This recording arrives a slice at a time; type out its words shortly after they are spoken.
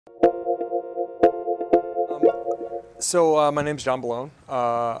My name's John Bellone.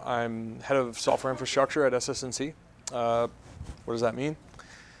 I'm head of software infrastructure at SS&C. What does that mean?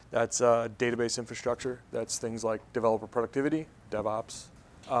 That's database infrastructure. That's things like developer productivity, DevOps.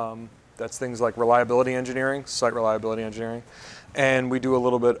 That's things like reliability engineering, site reliability engineering. And we do a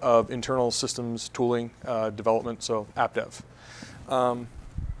little bit of internal systems tooling development, so app dev.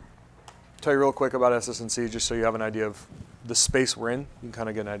 Tell you real quick about SS&C, just so you have an idea of the space we're in. You can kind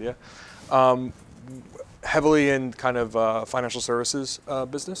of get an idea. Heavily in kind of financial services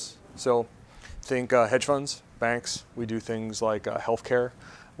business. So think hedge funds, banks. We do things like healthcare.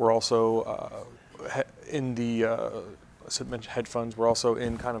 We're also in the, I mentioned hedge funds, we're also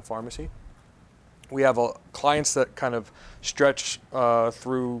in kind of pharmacy. We have clients that kind of stretch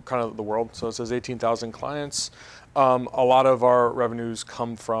through kind of the world. So it says 18,000 clients. A lot of our revenues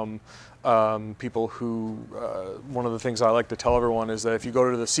come from people who, one of the things I like to tell everyone is that if you go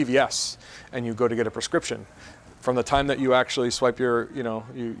to the CVS and you go to get a prescription, from the time that you actually swipe your,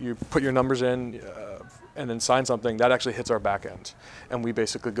 you put your numbers in and then sign something, that actually hits our back end. And we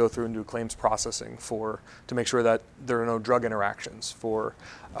basically go through and do claims processing to make sure that there are no drug interactions for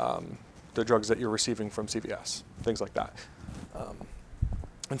the drugs that you're receiving from CVS, things like that.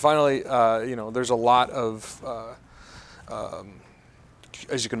 And finally, there's a lot of,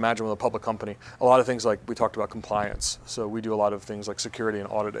 as you can imagine with a public company, a lot of things like we talked about compliance. So we do a lot of things like security and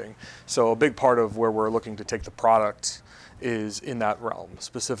auditing. So a big part of where we're looking to take the product is in that realm,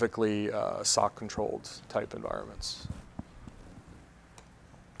 specifically SOC controlled type environments.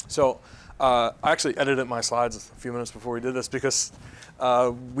 So I actually edited my slides a few minutes before we did this because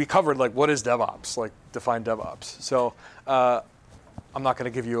we covered like what is DevOps, like define DevOps. So I'm not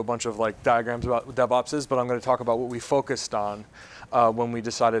going to give you a bunch of like diagrams about what DevOps is, but I'm going to talk about what we focused on when we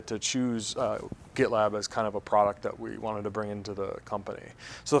decided to choose GitLab as kind of a product that we wanted to bring into the company.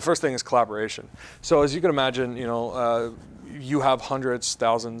 So the first thing is collaboration. So as you can imagine, you have hundreds,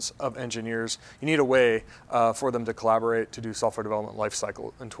 thousands of engineers. You need a way for them to collaborate to do software development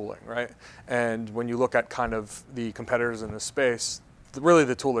lifecycle and tooling, right? And when you look at kind of the competitors in this space, really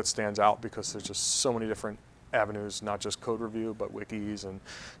the tool that stands out because there's just so many different avenues, not just code review, but wikis and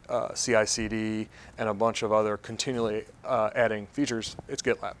CI/CD and a bunch of other continually adding features. It's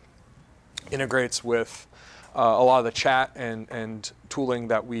GitLab. Integrates with a lot of the chat and tooling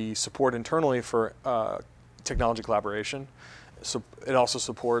that we support internally for technology collaboration. So it also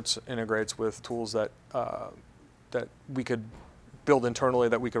integrates with tools that that we could build internally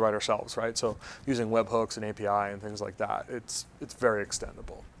that we could write ourselves, right? So using webhooks and API and things like that, it's very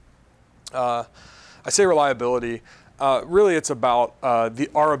extendable. I say reliability. Really, it's about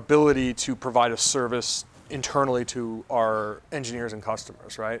our ability to provide a service internally to our engineers and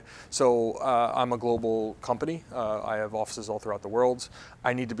customers, right? So I'm a global company. I have offices all throughout the world.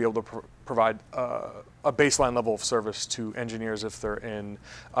 I need to be able to provide a baseline level of service to engineers if they're in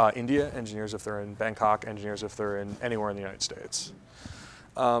India, engineers if they're in Bangkok, engineers if they're in anywhere in the United States.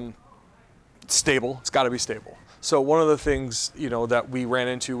 Stable, it's got to be stable. So one of the things that we ran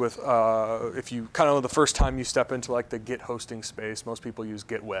into with, if you kind of the first time you step into like the Git hosting space, most people use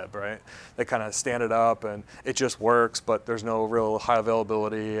Git Web, right? They kind of stand it up and it just works, but there's no real high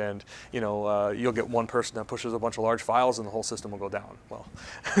availability, and you'll get one person that pushes a bunch of large files and the whole system will go down. Well,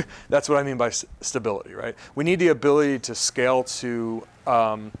 that's what I mean by stability, right? We need the ability to scale to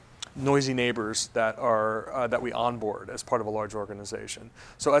noisy neighbors that are that we onboard as part of a large organization.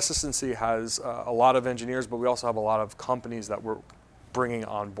 So SS&C has a lot of engineers, but we also have a lot of companies that we're bringing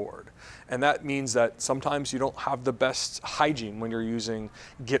on board. And that means that sometimes you don't have the best hygiene when you're using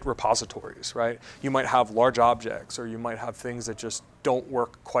Git repositories, right? You might have large objects, or you might have things that just don't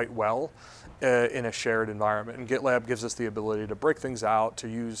work quite well in a shared environment. And GitLab gives us the ability to break things out, to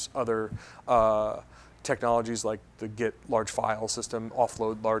use other technologies like the Git large file system,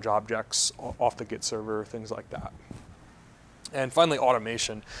 offload large objects off the Git server, things like that. And finally,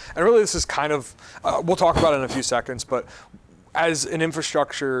 automation. And really this is kind of, we'll talk about it in a few seconds, but as an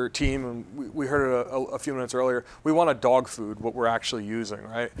infrastructure team, and we heard it a few minutes earlier, we want to dog food what we're actually using,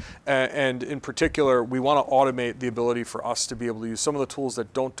 right? And in particular, we want to automate the ability for us to be able to use some of the tools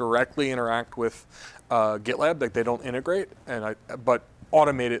that don't directly interact with GitLab, like they don't integrate, but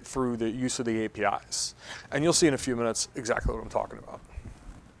automate it through the use of the APIs. And you'll see in a few minutes exactly what I'm talking about.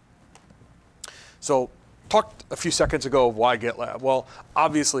 So talked a few seconds ago of why GitLab. Well,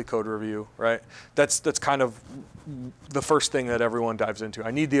 obviously code review, right? That's kind of the first thing that everyone dives into.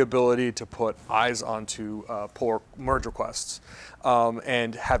 I need the ability to put eyes onto pull merge requests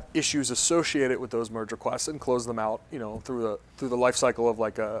and have issues associated with those merge requests and close them out, through the life cycle of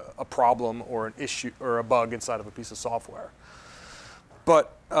like a problem or an issue or a bug inside of a piece of software.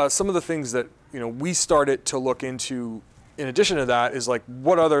 But some of the things that we started to look into in addition to that is like,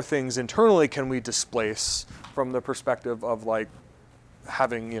 what other things internally can we displace from the perspective of like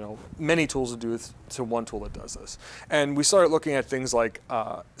having many tools to do to one tool that does this. And we started looking at things like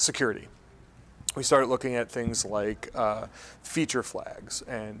security. We started looking at things like feature flags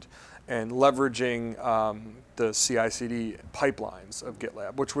and leveraging the CI/CD pipelines of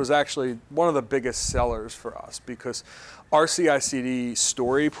GitLab, which was actually one of the biggest sellers for us, because our CI/CD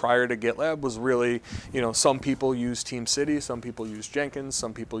story prior to GitLab was really, some people use TeamCity, some people use Jenkins,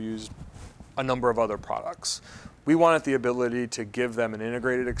 some people use a number of other products. We wanted the ability to give them an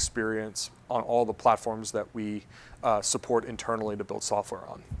integrated experience on all the platforms that we support internally to build software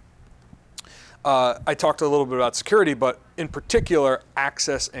on. I talked a little bit about security, but in particular,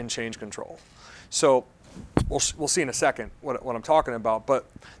 access and change control. So we'll see in a second what I'm talking about, but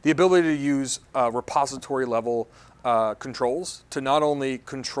the ability to use repository level controls to not only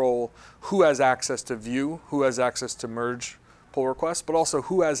control who has access to view, who has access to merge pull requests, but also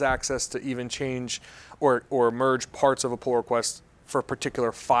who has access to even change or merge parts of a pull request for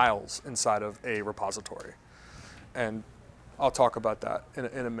particular files inside of a repository. And I'll talk about that in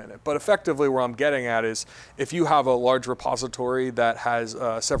a minute. But effectively where I'm getting at is, if you have a large repository that has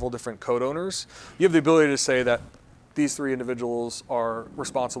several different code owners, you have the ability to say that these 3 individuals are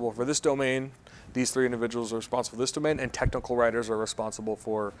responsible for this domain, these 3 individuals are responsible for this domain, and technical writers are responsible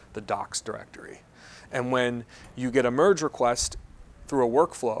for the docs directory. And when you get a merge request through a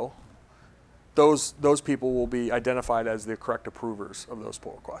workflow, those people will be identified as the correct approvers of those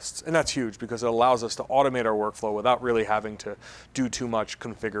pull requests. And that's huge, because it allows us to automate our workflow without really having to do too much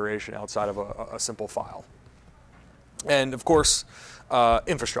configuration outside of a simple file. And of course,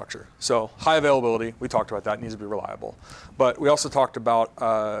 infrastructure. So high availability, we talked about that, it needs to be reliable. But we also talked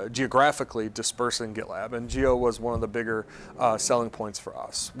about geographically dispersing GitLab, and geo was one of the bigger selling points for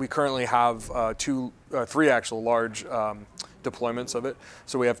us. We currently have 3 actual large deployments of it.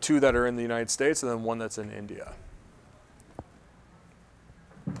 So we have 2 that are in the United States and then 1 that's in India.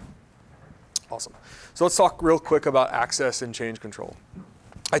 Awesome. So let's talk real quick about access and change control.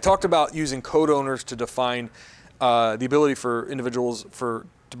 I talked about using code owners to define the ability for individuals to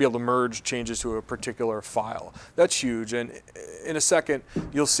be able to merge changes to a particular file. That's huge. And in a second,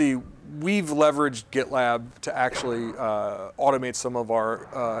 you'll see we've leveraged GitLab to actually automate some of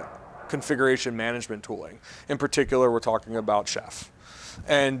our configuration management tooling. In particular, we're talking about Chef.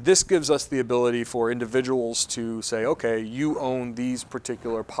 And this gives us the ability for individuals to say, okay, you own these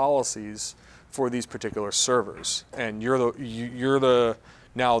particular policies for these particular servers, and you're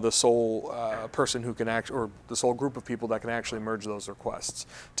now the sole person who can or the sole group of people that can actually merge those requests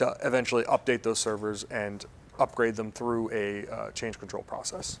to eventually update those servers and upgrade them through a change control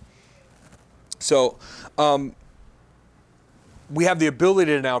process. So we have the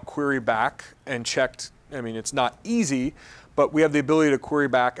ability to now query back and check. I mean, it's not easy, but we have the ability to query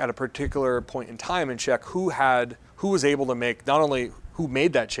back at a particular point in time and check who was able to make, not only who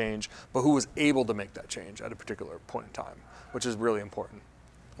made that change, but who was able to make that change at a particular point in time, which is really important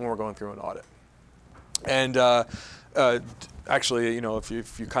when we're going through an audit. And actually,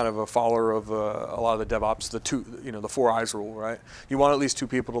 if you're kind of a follower of a lot of the DevOps, the 4 eyes rule, right? You want at least 2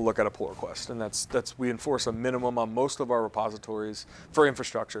 people to look at a pull request, and we enforce a minimum on most of our repositories for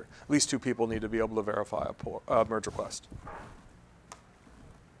infrastructure. At least 2 people need to be able to verify a merge request.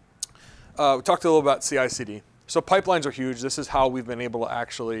 We talked a little about CI/CD. So pipelines are huge. This is how we've been able to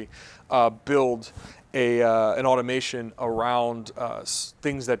actually build an automation around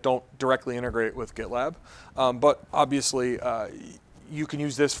things that don't directly integrate with GitLab. But obviously, you can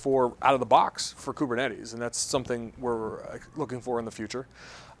use this for out of the box for Kubernetes, and that's something we're looking for in the future.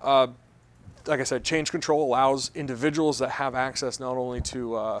 Like I said, change control allows individuals that have access not only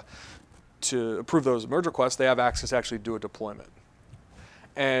to approve those merge requests, they have access to actually do a deployment.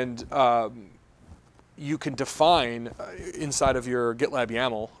 And you can define inside of your GitLab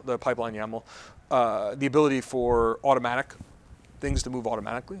YAML, the pipeline YAML, the ability for automatic things to move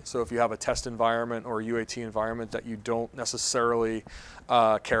automatically. So if you have a test environment or a UAT environment that you don't necessarily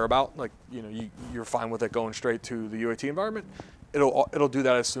care about, like you're fine with it going straight to the UAT environment, it'll do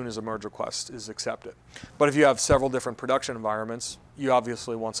that as soon as a merge request is accepted. But if you have several different production environments, you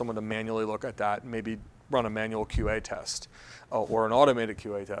obviously want someone to manually look at that and maybe run a manual QA test or an automated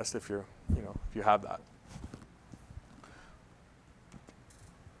QA test if if you have that.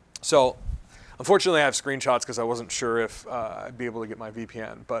 So unfortunately, I have screenshots because I wasn't sure if I'd be able to get my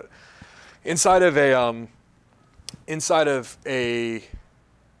VPN. But inside of a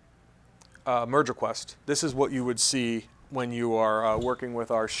merge request, this is what you would see when you are working with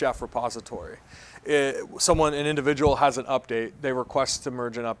our Chef repository. an individual has an update, they request to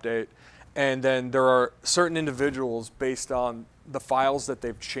merge an update, and then there are certain individuals based on the files that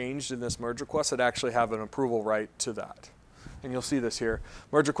they've changed in this merge request that actually have an approval right to that. And you'll see this here.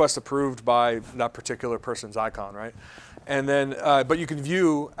 Merge request approved by that particular person's icon, right? And then, but you can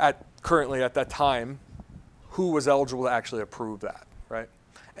view currently at that time who was eligible to actually approve that, right?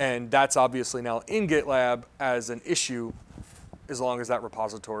 And that's obviously now in GitLab as an issue as long as that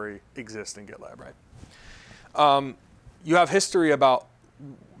repository exists in GitLab, right? You have history about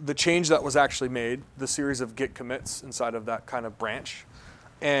the change that was actually made, the series of Git commits inside of that kind of branch.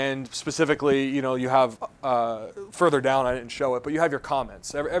 And specifically, you have further down, I didn't show it, but you have your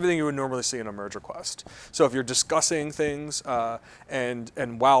comments, everything you would normally see in a merge request. So if you're discussing things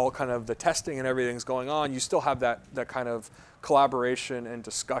and while kind of the testing and everything's going on, you still have that kind of collaboration and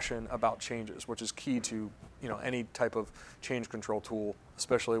discussion about changes, which is key to any type of change control tool,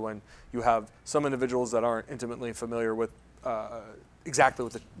 especially when you have some individuals that aren't intimately familiar with exactly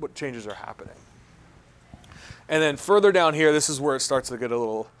what changes are happening. And then further down here, this is where it starts to get a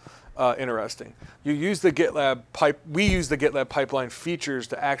little interesting. You use the GitLab we use the GitLab pipeline features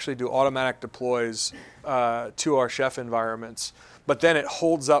to actually do automatic deploys to our Chef environments, but then it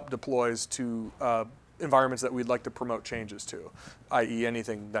holds up deploys to environments that we'd like to promote changes to, i.e.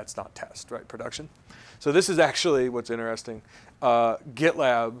 anything that's not test, right, production. So this is actually what's interesting.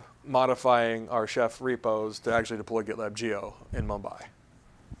 GitLab modifying our Chef repos to actually deploy GitLab Geo in Mumbai.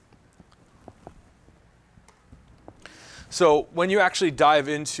 So when you actually dive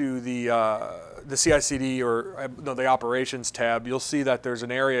into the CI/CD or the operations tab, you'll see that there's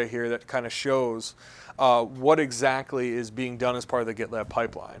an area here that kind of shows what exactly is being done as part of the GitLab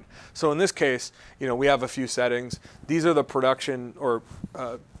pipeline. So in this case, we have a few settings. These are the production or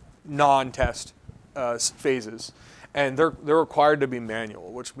non-test phases, and they're required to be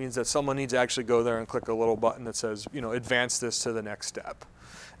manual, which means that someone needs to actually go there and click a little button that says, advance this to the next step.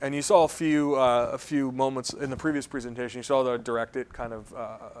 And you saw a few moments in the previous presentation. You saw the directed kind of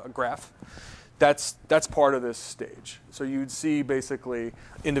graph. That's part of this stage. So you'd see basically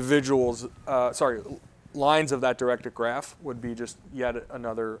lines of that directed graph would be just yet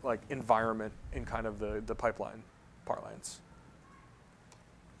another environment in kind of the pipeline parlance.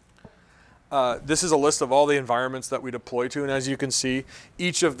 This is a list of all the environments that we deploy to, and as you can see,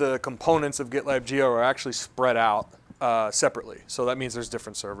 each of the components of GitLab Geo are actually spread out separately. So that means there's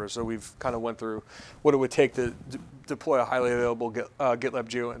different servers. So we've kind of went through what it would take to deploy a highly available GitLab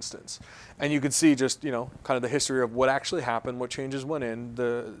Geo instance. And you can see just, kind of the history of what actually happened, what changes went in,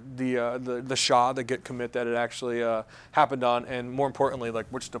 the SHA, the Git commit that it actually happened on, and more importantly,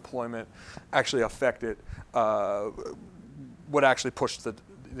 which deployment actually affected what actually pushed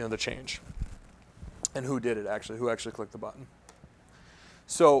the change. And who did it actually, who actually clicked the button.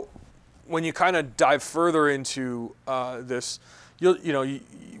 So when you kind of dive further into this,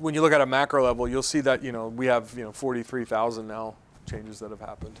 when you look at a macro level, you'll see that we have 43,000 now changes that have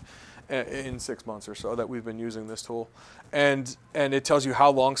happened in 6 months or so that we've been using this tool, and it tells you how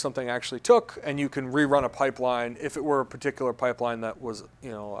long something actually took, and you can rerun a pipeline. If it were a particular pipeline that was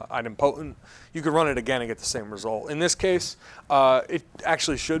idempotent, you could run it again and get the same result. In this case, it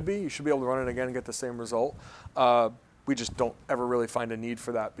actually should be. You should be able to run it again and get the same result. We just don't ever really find a need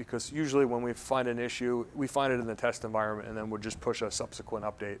for that, because usually when we find an issue, we find it in the test environment, and then we'll just push a subsequent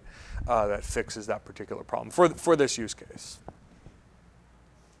update that fixes that particular problem for this use case.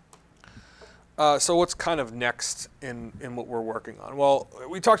 So what's kind of next in what we're working on? Well,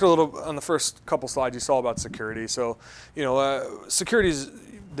 we talked a little on the first couple slides. You saw about security. So security is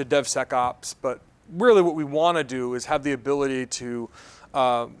the DevSecOps, but really what we want to do is have the ability to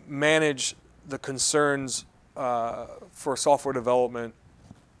manage the concerns for software development,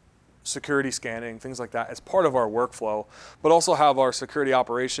 security scanning, things like that as part of our workflow, but also have our security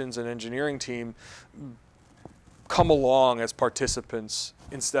operations and engineering team come along as participants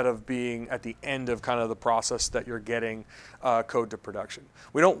instead of being at the end of kind of the process that you're getting code to production.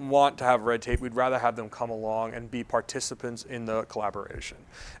 We don't want to have red tape. We'd rather have them come along and be participants in the collaboration.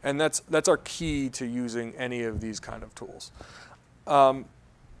 And that's our key to using any of these kind of tools.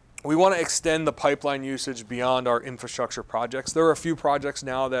 We want to extend the pipeline usage beyond our infrastructure projects. There are a few projects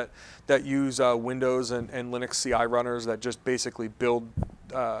now that use Windows and Linux CI runners that just basically build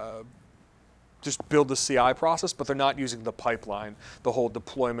the CI process, but they're not using the pipeline, the whole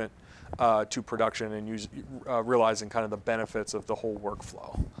deployment to production, and realizing kind of the benefits of the whole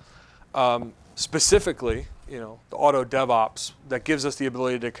workflow. Specifically, the auto DevOps that gives us the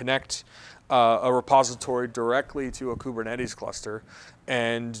ability to connect a repository directly to a Kubernetes cluster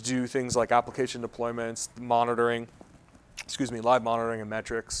and do things like application deployments, monitoring, live monitoring and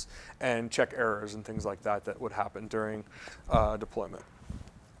metrics, and check errors and things like that that would happen during deployment.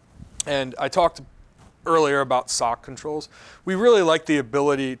 And I talked earlier about SOC controls. We really like the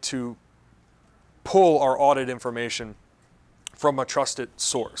ability to pull our audit information from a trusted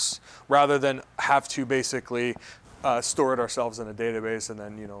source, rather than have to basically store it ourselves in a database and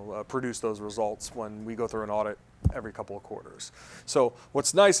then produce those results when we go through an audit every couple of quarters. So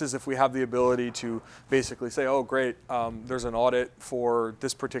what's nice is if we have the ability to basically say, oh great, there's an audit for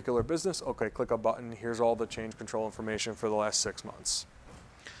this particular business, okay, click a button, here's all the change control information for the last 6 months.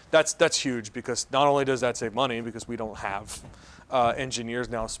 That's huge, because not only does that save money, because we don't have engineers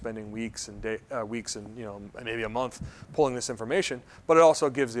now spending weeks and maybe a month pulling this information, but it also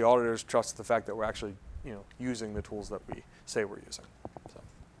gives the auditors trust the fact that we're actually using the tools that we say we're using. So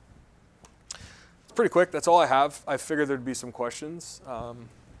it's pretty quick. That's all I have. I figured there'd be some questions. I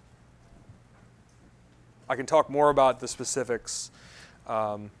can talk more about the specifics.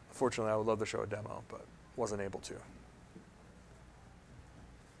 Fortunately, I would love to show a demo, but wasn't able to.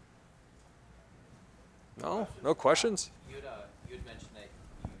 No? No questions? You had mentioned that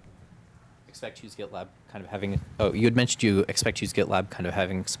you expect to use GitLab kind of having, you had mentioned you expect to use GitLab kind of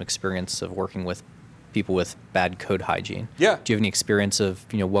having some experience of working with people with bad code hygiene. Yeah. Do you have any experience of,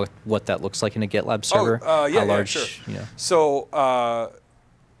 what that looks like in a GitLab server? Yeah, How large, sure. So,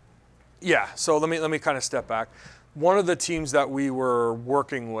 so let me kind of step back. One of the teams that we were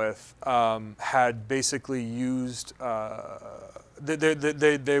working with had basically used,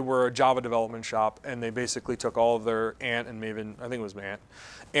 they were a Java development shop, and they basically took all of their Ant and Maven, I think it was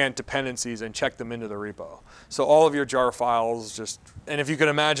Ant dependencies, and checked them into the repo. So all of your jar files and if you can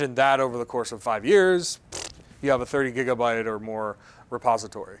imagine that over the course of 5 years, you have a 30 gigabyte or more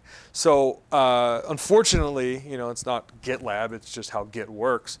repository. So unfortunately, it's not GitLab, it's just how Git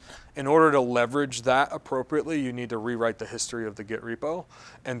works. In order to leverage that appropriately, you need to rewrite the history of the Git repo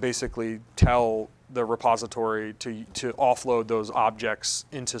and basically tell the repository to offload those objects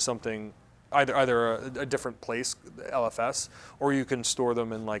into something, either a different place, LFS, or you can store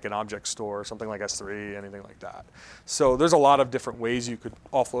them in like an object store, something like S3, anything like that. So there's a lot of different ways you could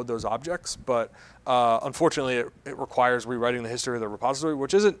offload those objects, but unfortunately it requires rewriting the history of the repository,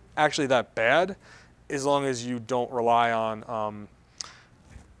 which isn't actually that bad, as long as you don't rely on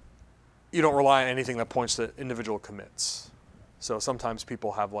anything that points to individual commits. So sometimes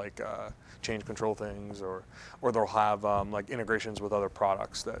people have like change control things, or they'll have like integrations with other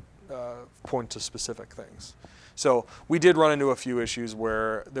products that point to specific things. So we did run into a few issues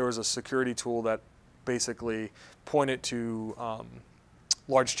where there was a security tool that basically pointed to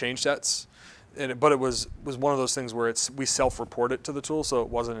large change sets, but it was one of those things where we self-report it to the tool, so it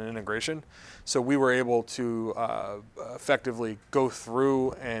wasn't an integration. So we were able to effectively go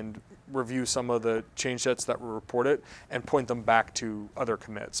through and review some of the change sets that were reported and point them back to other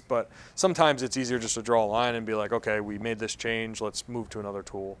commits. But sometimes it's easier just to draw a line and be like, okay, we made this change, let's move to another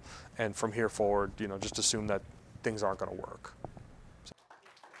tool, and from here forward, just assume that things aren't going to work.